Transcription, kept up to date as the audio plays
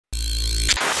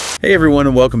Hey everyone,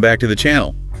 and welcome back to the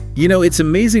channel. You know, it's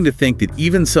amazing to think that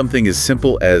even something as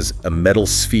simple as a metal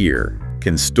sphere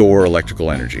can store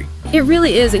electrical energy. It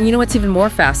really is, and you know what's even more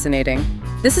fascinating?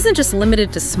 This isn't just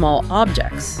limited to small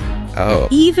objects. Oh.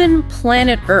 Even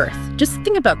planet Earth. Just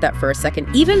think about that for a second.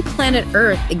 Even planet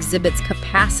Earth exhibits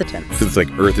capacitance. So it's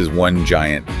like Earth is one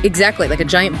giant... Exactly, like a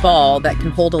giant ball that can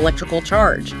hold electrical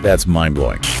charge. That's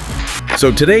mind-blowing.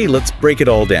 So today, let's break it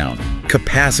all down.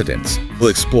 Capacitance. We'll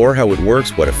explore how it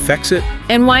works, what affects it.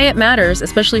 And why it matters,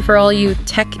 especially for all you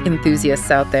tech enthusiasts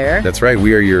out there. That's right,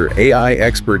 we are your AI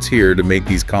experts here to make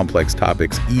these complex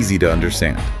topics easy to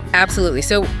understand. Absolutely.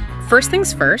 So first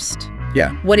things first.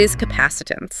 Yeah. What is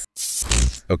capacitance?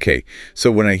 Okay,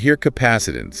 so when I hear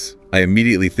capacitance, I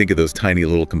immediately think of those tiny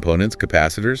little components,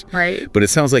 capacitors. Right. But it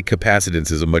sounds like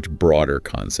capacitance is a much broader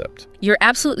concept. You're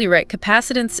absolutely right.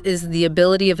 Capacitance is the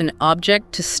ability of an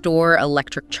object to store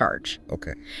electric charge.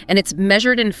 Okay. And it's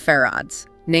measured in farads,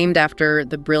 named after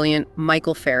the brilliant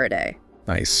Michael Faraday.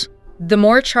 Nice. The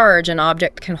more charge an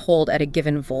object can hold at a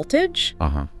given voltage,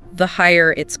 the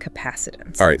higher its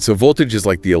capacitance. All right, so voltage is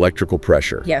like the electrical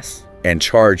pressure. Yes. And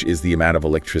charge is the amount of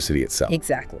electricity itself.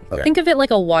 Exactly. Okay. Think of it like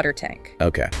a water tank.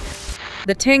 Okay.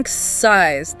 The tank's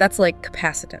size, that's like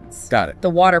capacitance. Got it. The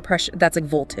water pressure, that's like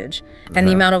voltage. And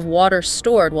the amount of water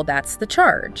stored, well, that's the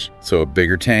charge. So a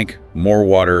bigger tank, more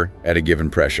water at a given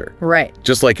pressure. Right.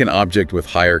 Just like an object with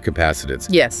higher capacitance.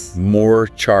 Yes. More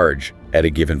charge at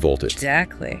a given voltage.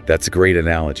 Exactly. That's a great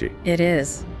analogy. It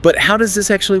is. But how does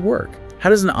this actually work? How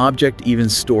does an object even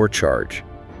store charge?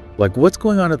 Like, what's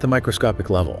going on at the microscopic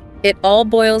level? It all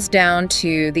boils down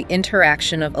to the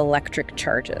interaction of electric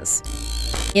charges.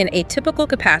 In a typical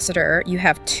capacitor, you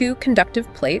have two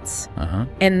conductive plates,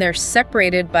 and they're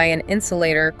separated by an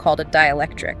insulator called a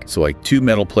dielectric. So like two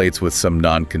metal plates with some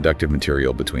non-conductive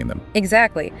material between them.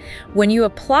 Exactly. When you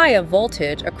apply a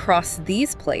voltage across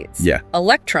these plates,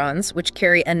 electrons, which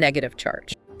carry a negative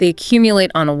charge, they accumulate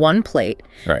on one plate,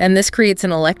 and this creates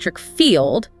an electric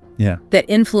field that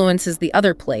influences the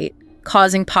other plate,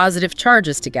 causing positive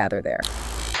charges to gather there.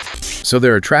 So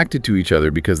they're attracted to each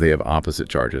other because they have opposite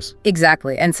charges.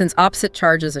 Exactly. And since opposite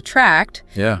charges attract,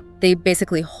 they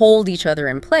basically hold each other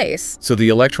in place. So the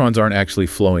electrons aren't actually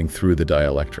flowing through the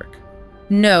dielectric.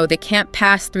 No, they can't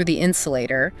pass through the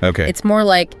insulator. Okay. It's more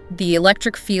like the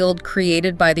electric field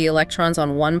created by the electrons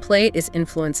on one plate is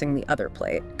influencing the other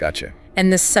plate. Gotcha.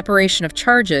 And this separation of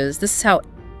charges, this is how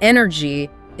energy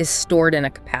is stored in a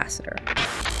capacitor.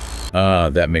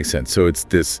 That makes sense. So it's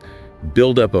this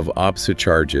buildup of opposite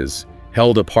charges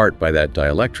held apart by that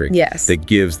dielectric that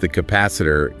gives the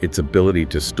capacitor its ability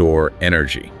to store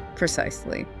energy.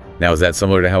 Precisely. Now, is that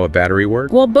similar to how a battery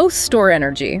works? Well, both store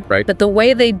energy, but the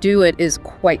way they do it is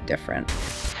quite different.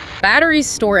 Batteries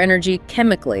store energy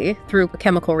chemically through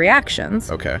chemical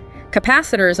reactions. Okay.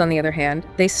 Capacitors, on the other hand,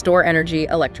 they store energy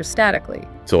electrostatically.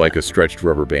 So like a stretched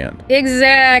rubber band.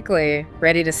 Exactly.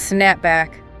 Ready to snap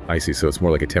back. I see. So it's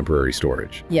more like a temporary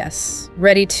storage. Yes.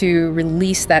 Ready to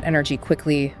release that energy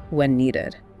quickly when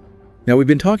needed. Now, we've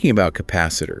been talking about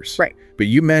capacitors. Right. But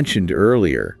you mentioned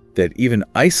earlier that even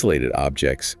isolated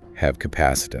objects have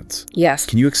capacitance. Yes.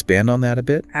 Can you expand on that a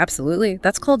bit? Absolutely.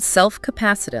 That's called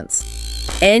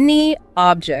self-capacitance. Any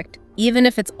object, even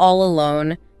if it's all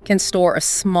alone, can store a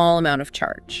small amount of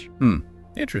charge.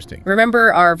 Interesting.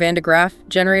 Remember our Van de Graaff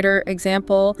generator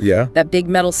example? Yeah. That big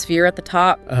metal sphere at the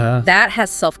top? That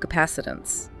has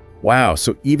self-capacitance. Wow,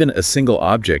 so even a single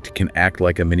object can act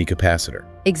like a mini capacitor.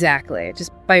 Exactly,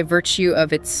 just by virtue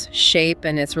of its shape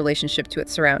and its relationship to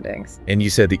its surroundings. And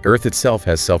you said the Earth itself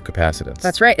has self-capacitance.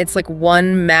 That's right. It's like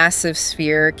one massive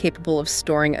sphere capable of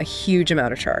storing a huge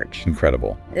amount of charge.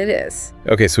 Incredible. It is.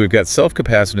 Okay, so we've got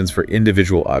self-capacitance for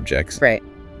individual objects. Right.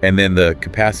 And then the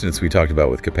capacitance we talked about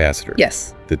with capacitor.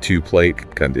 Yes. The two-plate,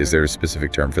 is there a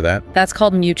specific term for that? That's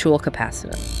called mutual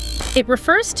capacitance. It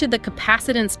refers to the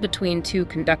capacitance between two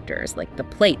conductors, like the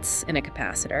plates in a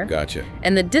capacitor. Gotcha.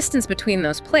 And the distance between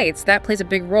those plates, that plays a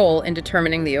big role in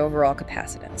determining the overall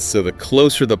capacitance. So the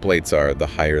closer the plates are, the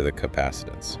higher the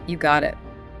capacitance. You got it.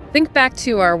 Think back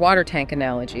to our water tank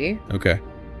analogy. Okay.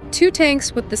 Two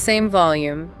tanks with the same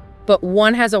volume, but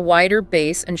one has a wider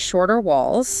base and shorter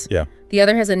walls. Yeah. The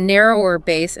other has a narrower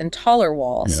base and taller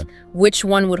walls. Which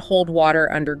one would hold water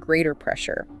under greater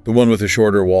pressure? The one with the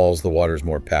shorter walls, the water's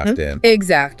more packed in.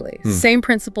 Exactly. Same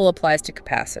principle applies to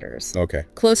capacitors. Okay.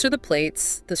 Closer the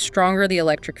plates, the stronger the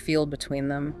electric field between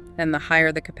them, and the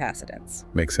higher the capacitance.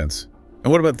 Makes sense.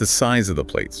 And what about the size of the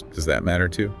plates? Does that matter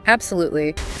too?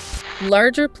 Absolutely.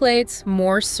 Larger plates,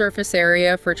 more surface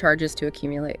area for charges to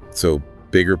accumulate. So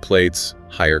bigger plates,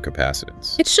 higher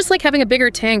capacitance. It's just like having a bigger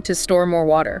tank to store more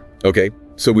water. Okay,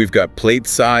 So we've got plate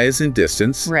size and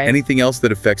distance. Right. Anything else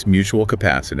that affects mutual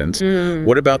capacitance?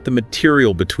 What about the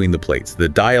material between the plates, the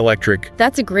dielectric?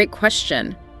 That's a great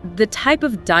question. The type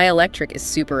of dielectric is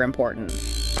super important.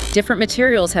 Different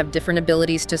materials have different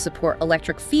abilities to support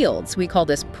electric fields. We call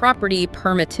this property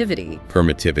permittivity.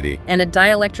 Permittivity. And a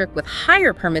dielectric with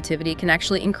higher permittivity can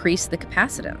actually increase the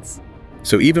capacitance.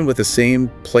 So even with the same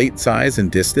plate size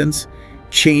and distance,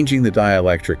 changing the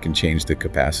dielectric can change the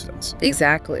capacitance.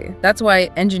 Exactly. That's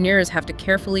why engineers have to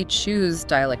carefully choose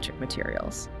dielectric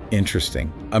materials.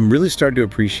 Interesting. I'm really starting to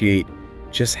appreciate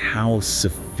just how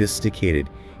sophisticated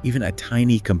even a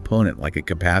tiny component like a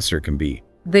capacitor can be.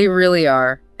 They really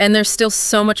are. And there's still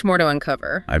so much more to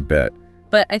uncover. I bet.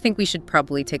 But I think we should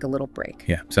probably take a little break.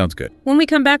 Yeah, sounds good. When we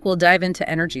come back, we'll dive into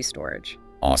energy storage.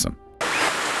 Awesome.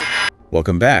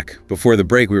 Welcome back. Before the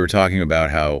break, we were talking about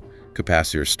how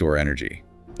capacitors store energy.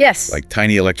 Yes. Like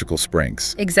tiny electrical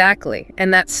springs. Exactly.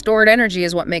 And that stored energy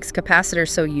is what makes capacitors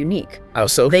so unique. How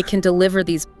so? They can deliver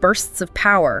these bursts of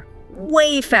power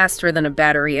way faster than a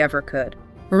battery ever could.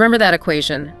 Remember that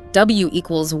equation, W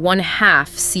equals 1/2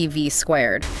 CV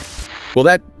squared. Well,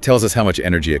 that tells us how much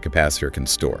energy a capacitor can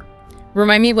store.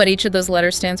 Remind me what each of those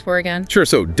letters stands for again? Sure,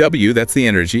 so W, that's the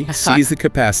energy, C is the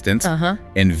capacitance,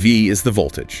 and V is the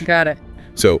voltage. Got it.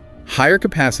 So higher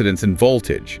capacitance and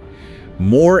voltage,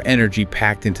 more energy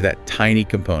packed into that tiny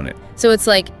component. So it's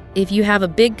like, if you have a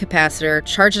big capacitor,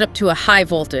 charge it up to a high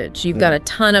voltage. You've got a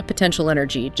ton of potential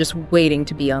energy just waiting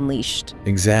to be unleashed.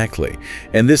 Exactly.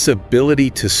 And this ability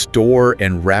to store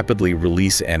and rapidly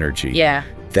release energy,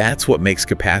 that's what makes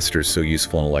capacitors so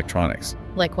useful in electronics.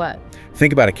 Like what?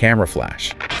 Think about a camera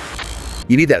flash.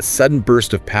 You need that sudden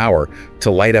burst of power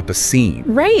to light up a scene.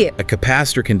 Right. A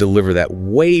capacitor can deliver that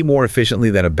way more efficiently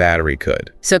than a battery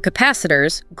could. So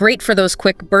capacitors, great for those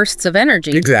quick bursts of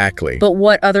energy. Exactly. But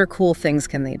what other cool things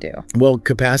can they do? Well,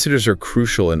 capacitors are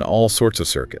crucial in all sorts of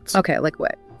circuits. Okay, like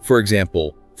what? For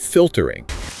example, filtering,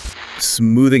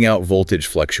 smoothing out voltage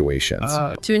fluctuations.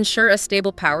 To ensure a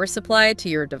stable power supply to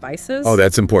your devices? Oh,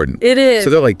 that's important. It is. So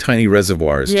they're like tiny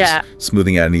reservoirs, just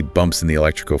smoothing out any bumps in the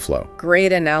electrical flow.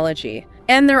 Great analogy.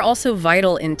 And they're also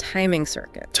vital in timing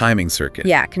circuits. Timing circuit.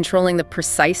 Yeah, controlling the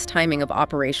precise timing of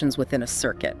operations within a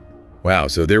circuit. Wow,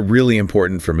 so they're really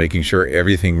important for making sure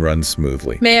everything runs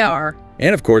smoothly. They are.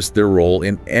 And of course, their role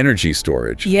in energy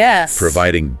storage. Yes.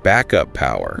 Providing backup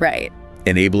power. Right.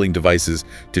 Enabling devices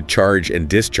to charge and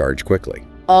discharge quickly.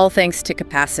 All thanks to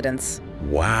capacitance.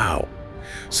 Wow.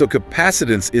 So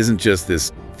capacitance isn't just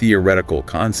this theoretical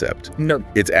concept. No.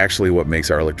 It's actually what makes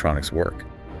our electronics work.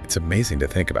 It's amazing to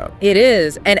think about. It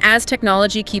is. And as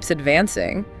technology keeps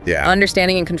advancing,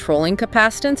 understanding and controlling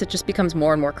capacitance, it just becomes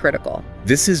more and more critical.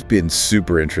 This has been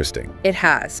super interesting. It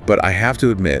has. But I have to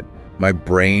admit, my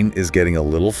brain is getting a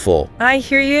little full. I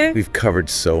hear you. We've covered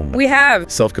so much. We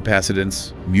have.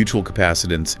 Self-capacitance, mutual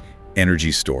capacitance,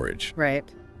 energy storage. Right.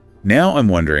 Now I'm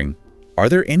wondering, are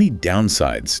there any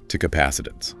downsides to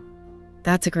capacitance?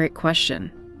 That's a great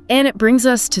question. And it brings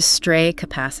us to stray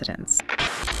capacitance.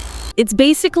 It's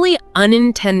basically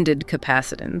unintended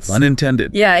capacitance.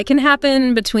 Unintended? Yeah, it can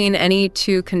happen between any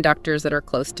two conductors that are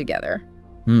close together.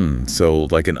 So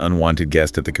like an unwanted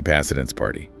guest at the capacitance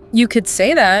party. You could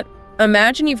say that.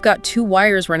 Imagine you've got two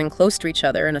wires running close to each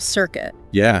other in a circuit.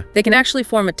 Yeah. They can actually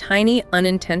form a tiny,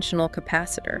 unintentional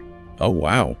capacitor. Oh,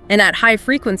 wow. And at high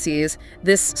frequencies,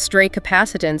 this stray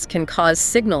capacitance can cause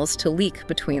signals to leak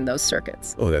between those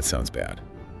circuits. Oh, that sounds bad.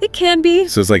 It can be.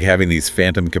 So it's like having these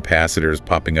phantom capacitors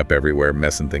popping up everywhere,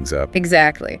 messing things up.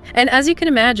 Exactly. And as you can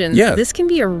imagine, this can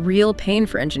be a real pain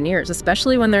for engineers,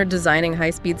 especially when they're designing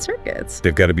high-speed circuits.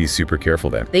 They've got to be super careful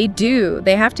then. They do.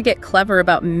 They have to get clever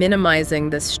about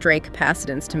minimizing this stray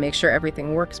capacitance to make sure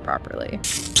everything works properly.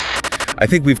 I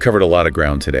think we've covered a lot of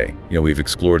ground today. We've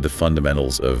explored the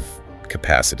fundamentals of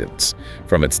capacitance,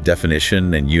 from its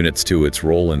definition and units to its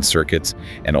role in circuits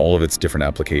and all of its different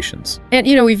applications. And,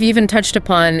 we've even touched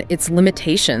upon its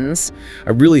limitations. I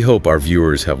really hope our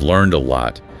viewers have learned a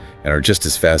lot and are just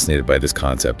as fascinated by this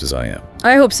concept as I am.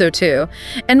 I hope so too.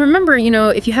 And remember,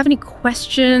 if you have any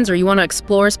questions or you want to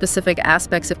explore specific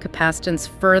aspects of capacitance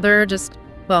further,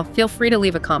 well, feel free to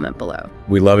leave a comment below.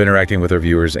 We love interacting with our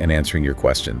viewers and answering your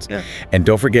questions. And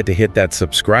don't forget to hit that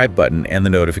subscribe button and the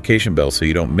notification bell so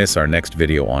you don't miss our next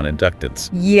video on inductance.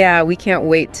 Yeah, we can't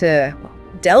wait to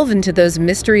delve into those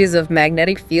mysteries of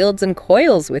magnetic fields and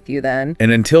coils with you then.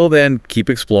 And until then, keep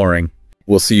exploring.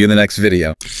 We'll see you in the next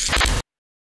video.